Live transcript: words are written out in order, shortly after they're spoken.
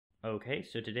Okay,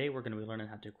 so today we're going to be learning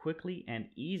how to quickly and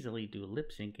easily do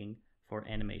lip syncing for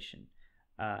animation.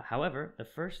 However, the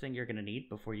first thing you're going to need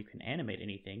before you can animate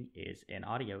anything is an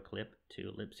audio clip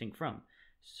to lip sync from.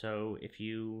 So if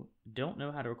you don't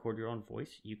know how to record your own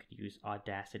voice, you can use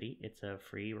Audacity. It's a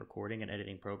free recording and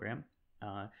editing program.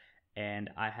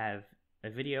 And I have a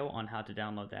video on how to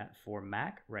download that for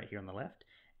Mac right here on the left,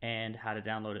 and how to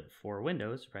download it for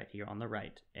Windows right here on the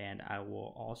right. And I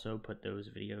will also put those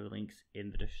video links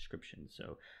in the description.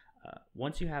 So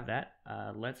once you have that,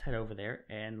 let's head over there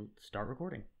and start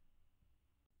recording.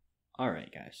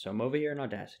 Alright guys, so I'm over here in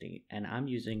Audacity and I'm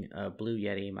using a Blue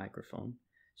Yeti microphone.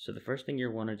 So the first thing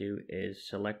you'll want to do is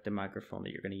select the microphone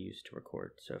that you're going to use to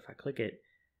record. So if I click it,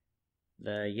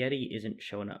 the Yeti isn't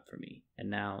showing up for me.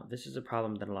 And now this is a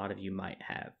problem that a lot of you might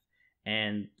have.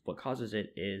 And what causes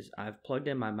it is I've plugged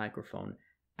in my microphone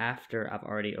after I've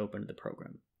already opened the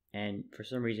program. And for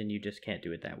some reason you just can't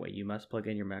do it that way. You must plug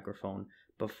in your microphone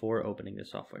before opening the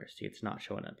software. See, it's not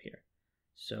showing up here.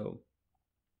 So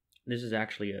this is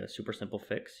actually a super simple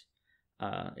fix.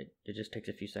 It just takes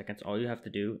a few seconds. All you have to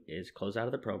do is close out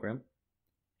of the program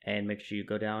and make sure you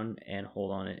go down and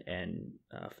hold on it and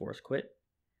force quit.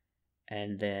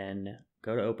 And then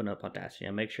go to open up Audacity.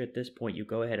 And make sure at this point you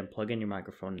go ahead and plug in your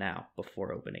microphone now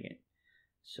before opening it.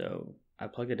 So I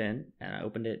plugged it in and I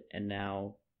opened it, and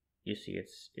now you see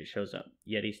it shows up,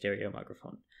 Yeti stereo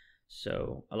microphone.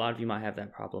 So a lot of you might have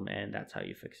that problem, and that's how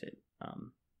you fix it.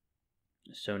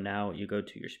 So now you go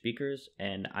to your speakers,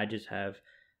 and I just have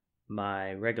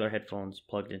my regular headphones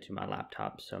plugged into my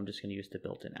laptop, so I'm just going to use the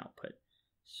built-in output.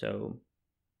 So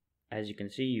as you can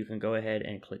see, you can go ahead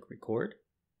and click record,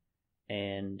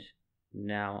 and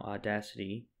now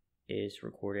Audacity is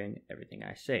recording everything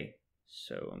I say.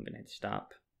 So I'm going to hit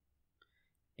stop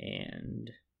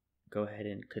and go ahead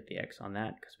and click the X on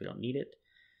that because we don't need it.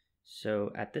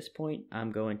 So at this point,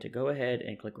 I'm going to go ahead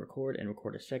and click record and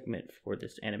record a segment for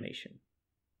this animation.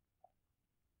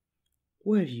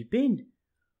 Where have you been?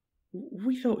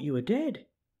 We thought you were dead.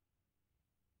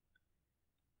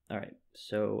 Alright,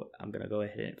 so I'm going to go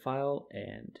ahead and file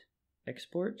and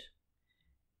export.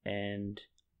 And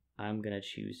I'm going to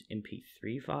choose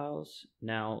MP3 files.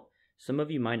 Now, some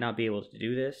of you might not be able to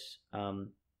do this.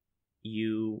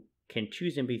 You can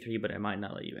choose MP3, but it might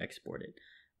not let you export it.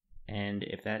 And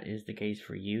if that is the case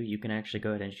for you, you can actually go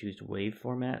ahead and choose WAV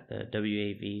format, the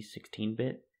WAV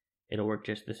 16-bit. It'll work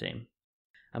just the same.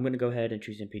 I'm going to go ahead and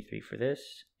choose MP3 for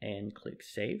this and click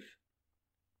Save.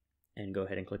 And go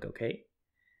ahead and click OK.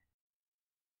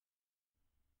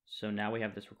 So now we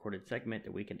have this recorded segment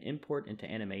that we can import into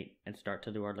Animate and start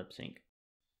to do our lip sync.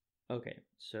 Okay,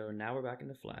 so now we're back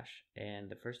into Flash, and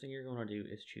the first thing you're going to do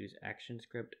is choose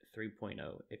ActionScript 3.0.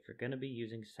 If you're going to be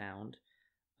using sound,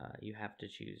 you have to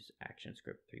choose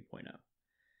ActionScript 3.0.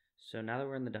 So now that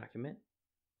we're in the document,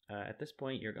 at this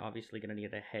point you're obviously going to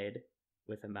need a head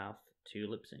with a mouth to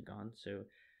lip sync on. So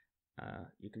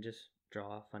you can just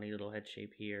draw a funny little head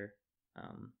shape here.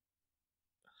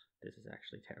 This is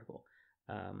actually terrible.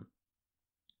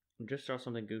 Just draw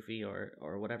something goofy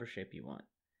or whatever shape you want.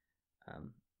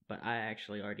 But I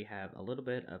actually already have a little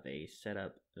bit of a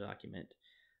setup document.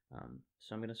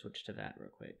 So I'm going to switch to that real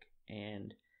quick.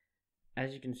 And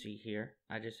as you can see here,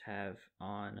 I just have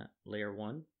on layer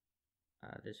 1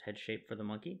 this head shape for the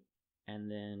monkey.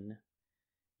 And then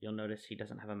you'll notice he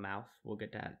doesn't have a mouth. We'll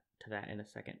get to that in a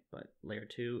second. But layer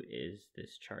 2 is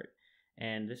this chart.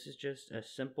 And this is just a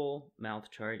simple mouth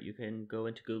chart. You can go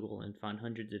into Google and find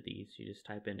hundreds of these. You just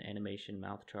type in animation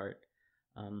mouth chart.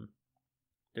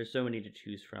 There's so many to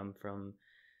choose from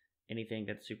anything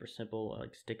that's super simple,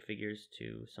 like stick figures,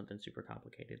 to something super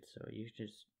complicated. So you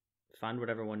just find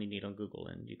whatever one you need on Google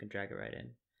and you can drag it right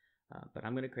in. But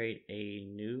I'm going to create a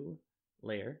new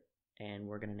layer, and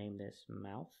we're going to name this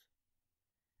mouth.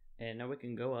 And now we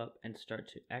can go up and start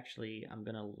to, actually, I'm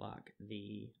going to lock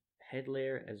the head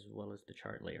layer as well as the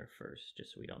chart layer first,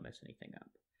 just so we don't mess anything up.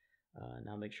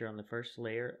 Now make sure on the first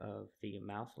layer of the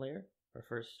mouth layer, or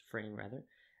first frame rather,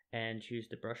 and choose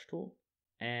the brush tool.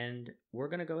 And we're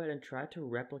going to go ahead and try to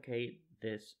replicate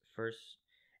this first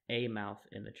A mouth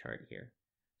in the chart here.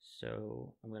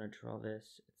 So I'm going to draw this.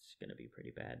 It's going to be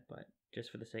pretty bad, but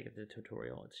just for the sake of the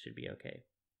tutorial, it should be okay.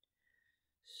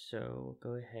 So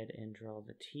go ahead and draw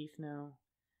the teeth now.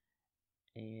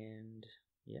 And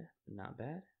yeah, not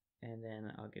bad. And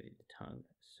then I'll give you the tongue.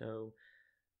 So,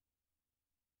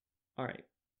 alright.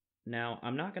 Now,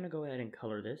 I'm not going to go ahead and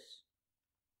color this.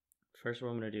 First, what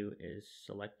I'm going to do is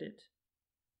select it.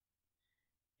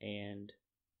 And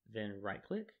then right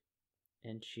click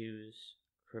and choose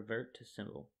Revert to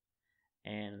Symbol.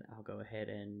 And I'll go ahead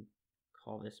and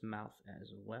call this mouth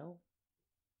as well.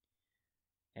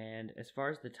 And as far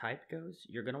as the type goes,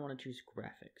 you're going to want to choose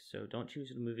graphics. So don't choose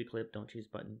the movie clip, don't choose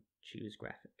button, choose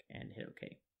graphic and hit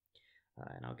OK.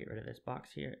 And I'll get rid of this box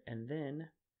here. And then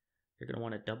you're going to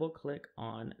want to double click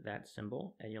on that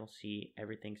symbol and you'll see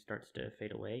everything starts to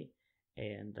fade away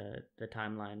and the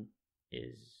timeline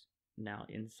is now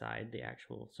inside the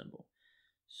actual symbol.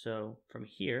 So from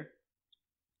here,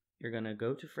 you're going to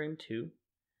go to frame 2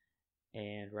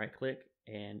 and right click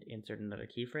and insert another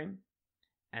keyframe.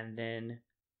 And then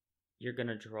you're going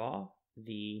to draw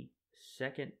the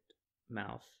second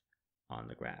mouth on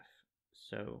the graph.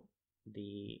 So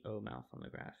the O mouth on the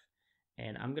graph.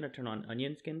 And I'm going to turn on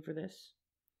onion skin for this,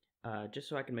 just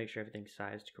so I can make sure everything's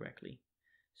sized correctly.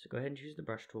 So go ahead and choose the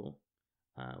brush tool.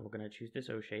 We're going to choose this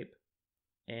O shape.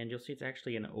 And you'll see it's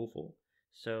actually an oval.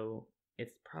 So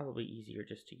it's probably easier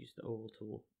just to use the oval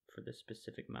tool for this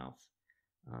specific mouth.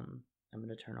 I'm going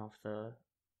to turn off the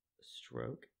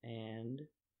stroke and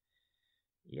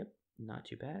yep, not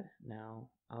too bad. Now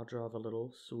I'll draw the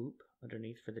little swoop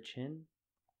underneath for the chin.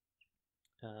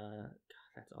 God,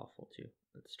 that's awful too.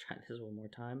 Let's try this one more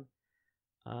time.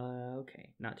 Okay,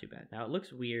 not too bad. Now it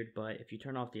looks weird, but if you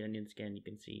turn off the onion skin, you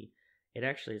can see it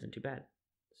actually isn't too bad.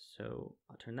 So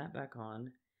I'll turn that back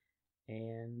on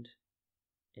and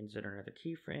insert another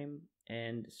keyframe.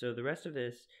 And so the rest of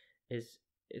this is,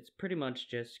 it's pretty much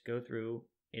just go through,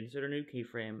 insert a new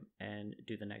keyframe, and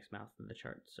do the next mouth in the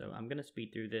chart. So I'm going to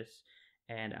speed through this,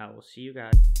 and I will see you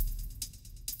guys.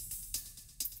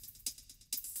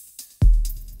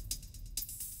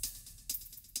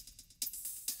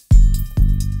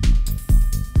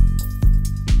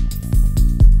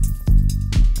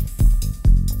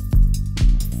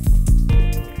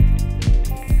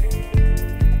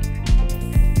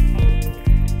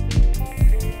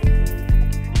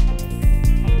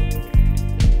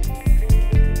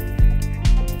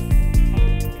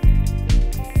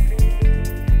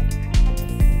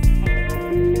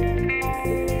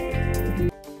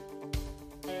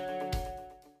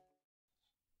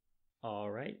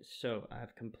 Alright, so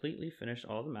I've completely finished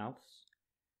all the mouths.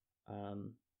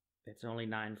 It's only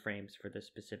 9 frames for this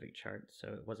specific chart, so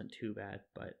it wasn't too bad,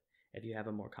 but if you have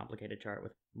a more complicated chart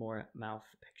with more mouth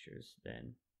pictures,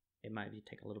 then it might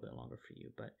take a little bit longer for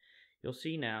you. But you'll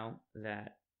see now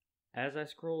that as I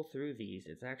scroll through these,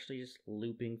 it's actually just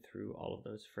looping through all of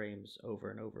those frames over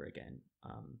and over again.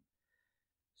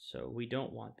 So we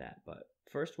don't want that, but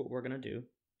first what we're going to do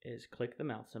is click the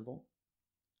mouth symbol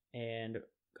and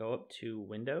go up to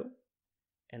Window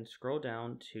and scroll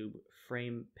down to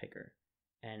Frame Picker,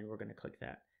 and we're going to click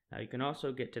that. Now you can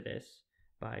also get to this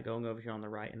by going over here on the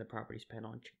right in the Properties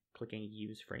panel and clicking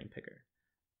Use Frame Picker.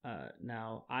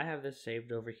 Now I have this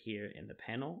saved over here in the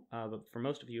panel, but for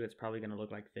most of you it's probably going to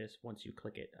look like this once you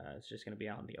click it. It's just going to be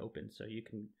out in the open, so you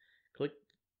can click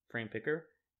Frame Picker,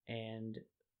 and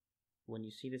when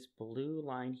you see this blue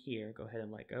line here, go ahead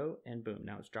and let go, and boom,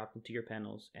 now it's dropped into your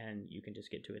panels, and you can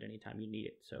just get to it anytime you need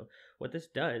it. So what this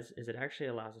does is it actually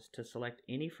allows us to select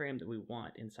any frame that we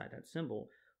want inside that symbol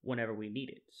whenever we need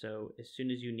it. So as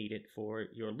soon as you need it for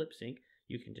your lip sync,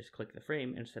 you can just click the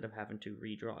frame instead of having to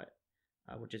redraw it,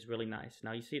 which is really nice.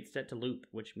 Now you see it's set to loop,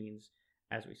 which means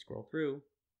as we scroll through,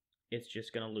 it's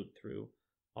just going to loop through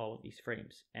all of these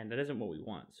frames, and that isn't what we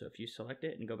want. So if you select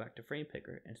it and go back to Frame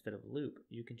Picker, instead of loop,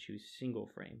 you can choose single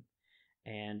frame,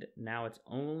 and now it's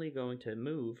only going to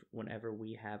move whenever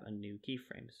we have a new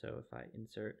keyframe. So if I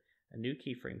insert a new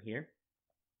keyframe here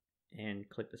and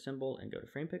click the symbol and go to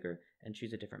Frame Picker and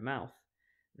choose a different mouth,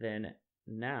 then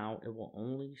now it will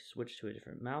only switch to a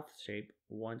different mouth shape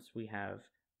once we have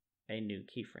a new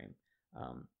keyframe.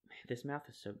 This mouth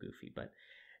is so goofy, but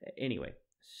anyway,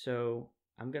 so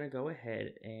I'm going to go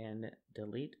ahead and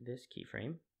delete this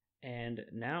keyframe, and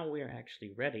now we are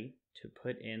actually ready to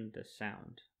put in the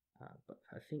sound. But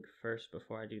I think first,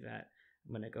 before I do that,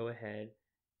 I'm going to go ahead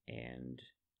and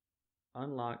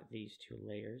unlock these 2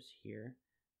 layers here,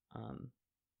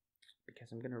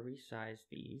 because I'm going to resize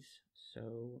these.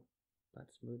 So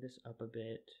let's move this up a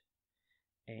bit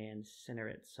and center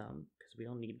it some, because we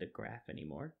don't need the graph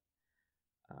anymore.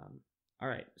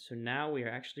 Alright, so now we are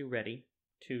actually ready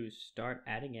to start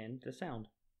adding in the sound.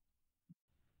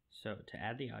 So to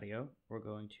add the audio, we're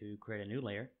going to create a new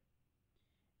layer,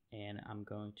 and I'm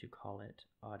going to call it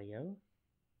audio,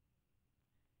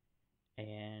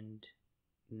 and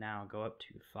now go up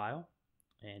to File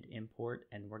and Import,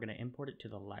 and we're going to import it to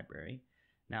the library.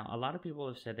 Now a lot of people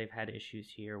have said they've had issues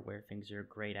here where things are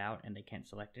grayed out and they can't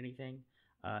select anything.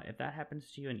 If that happens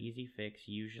to you, an easy fix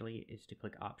usually is to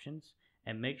click Options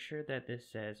and make sure that this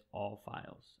says All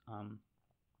Files.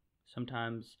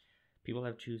 Sometimes people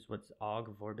have choose what's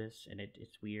OGG Vorbis, and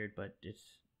it's weird, but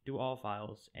it's do all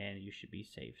files and you should be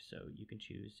safe. So you can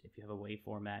choose if you have a WAV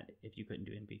format, if you couldn't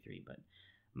do MP3, but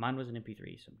mine was an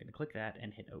MP3, so I'm going to click that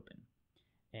and hit open.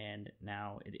 And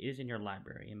now it is in your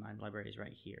library, and my library is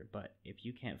right here. But if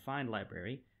you can't find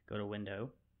library, go to Window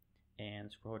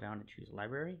and scroll down and choose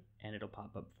library, and it'll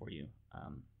pop up for you.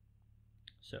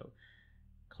 So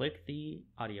click the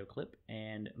audio clip,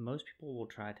 and most people will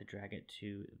try to drag it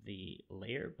to the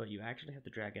layer, but you actually have to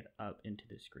drag it up into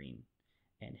the screen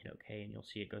and hit OK, and you'll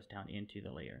see it goes down into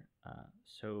the layer.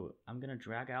 So I'm going to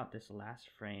drag out this last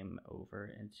frame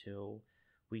over until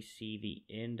we see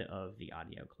the end of the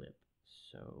audio clip.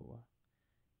 So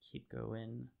keep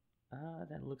going.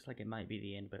 That looks like it might be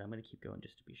the end, but I'm going to keep going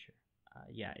just to be sure.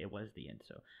 Yeah, it was the end.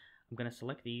 So I'm going to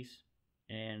select these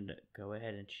and go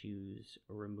ahead and choose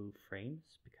remove frames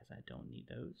because I don't need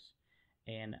those.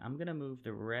 And I'm going to move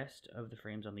the rest of the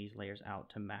frames on these layers out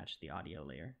to match the audio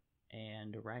layer.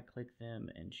 And right click them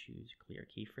and choose clear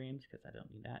keyframes because I don't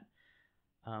need that.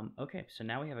 Okay, so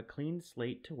now we have a clean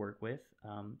slate to work with.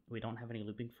 We don't have any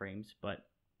looping frames, but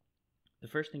the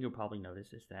first thing you'll probably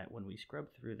notice is that when we scrub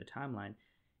through the timeline,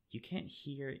 you can't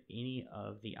hear any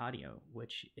of the audio,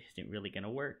 which isn't really going to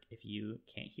work. If you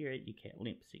can't hear it, you can't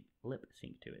lip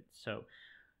sync to it. So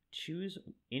choose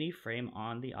any frame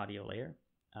on the audio layer,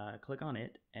 click on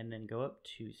it, and then go up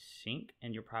to Sync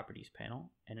in your Properties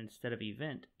panel, and instead of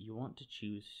Event, you want to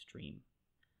choose Stream.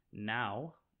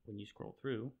 Now, when you scroll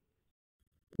through,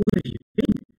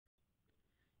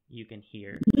 you can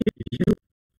hear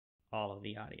all of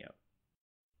the audio.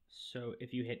 So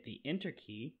if you hit the Enter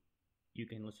key, you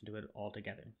can listen to it all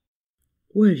together.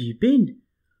 Where have you been?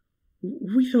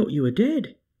 We thought you were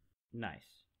dead.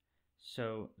 Nice.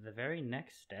 So the very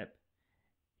next step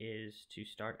is to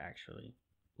start actually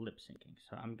lip syncing.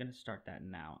 So I'm going to start that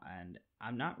now, and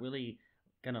I'm not really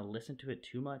going to listen to it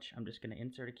too much. I'm just going to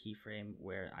insert a keyframe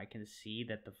where I can see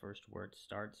that the first word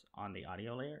starts on the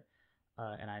audio layer,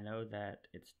 and I know that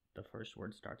it's the first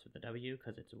word starts with a W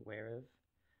because it's aware of.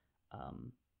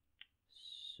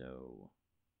 So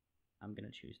I'm going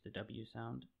to choose the W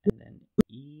sound, and then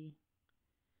E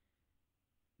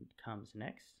comes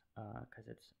next because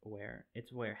it's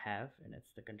where have, and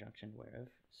it's the conjunction whereof.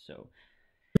 So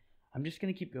I'm just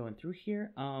going to keep going through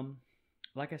here.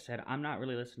 Like I said, I'm not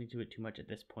really listening to it too much at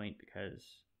this point because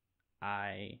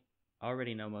I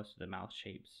already know most of the mouth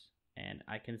shapes and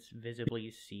I can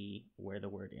visibly see where the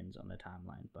word ends on the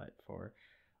timeline. But for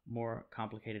more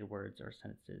complicated words or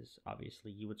sentences,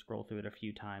 obviously you would scroll through it a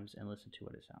few times and listen to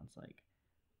what it sounds like.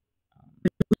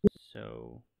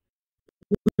 So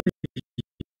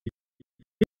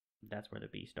that's where the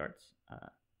B starts.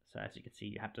 So as you can see,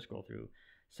 you have to scroll through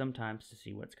sometimes to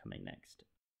see what's coming next.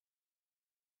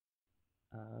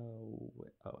 Oh,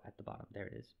 at the bottom, there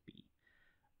it is, B.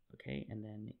 Okay, and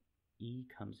then E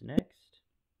comes next.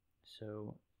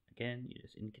 So again, you're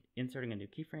just inserting a new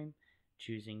keyframe,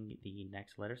 choosing the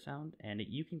next letter sound, and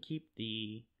you can keep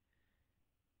the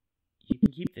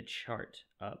chart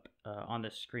up on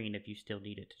the screen if you still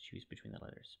need it to choose between the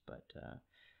letters. But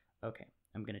okay,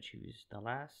 I'm gonna choose the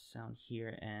last sound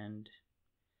here, and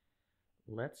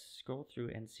let's scroll through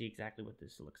and see exactly what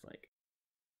this looks like.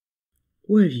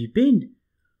 Where have you been?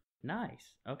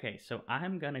 Nice. Okay, so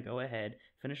I'm gonna go ahead,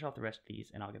 finish off the rest of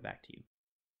these, and I'll get back to you.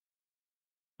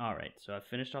 Alright, so I've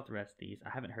finished off the rest of these.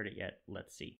 I haven't heard it yet.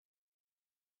 Let's see.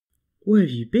 Where have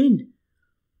you been?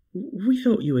 We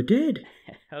thought you were dead.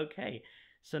 Okay,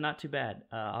 so not too bad.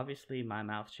 Obviously, my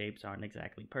mouth shapes aren't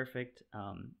exactly perfect.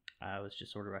 I was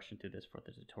just sort of rushing through this for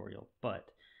the tutorial,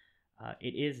 but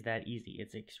it is that easy.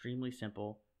 It's extremely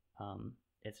simple.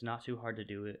 It's not too hard to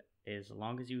do it. As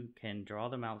long as you can draw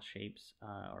the mouth shapes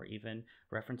or even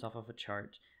reference off of a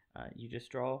chart, you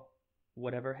just draw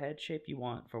whatever head shape you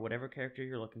want for whatever character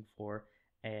you're looking for,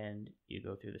 and you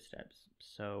go through the steps.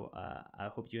 So I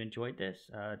hope you enjoyed this.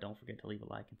 Don't forget to leave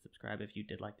a like and subscribe if you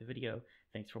did like the video.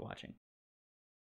 Thanks for watching.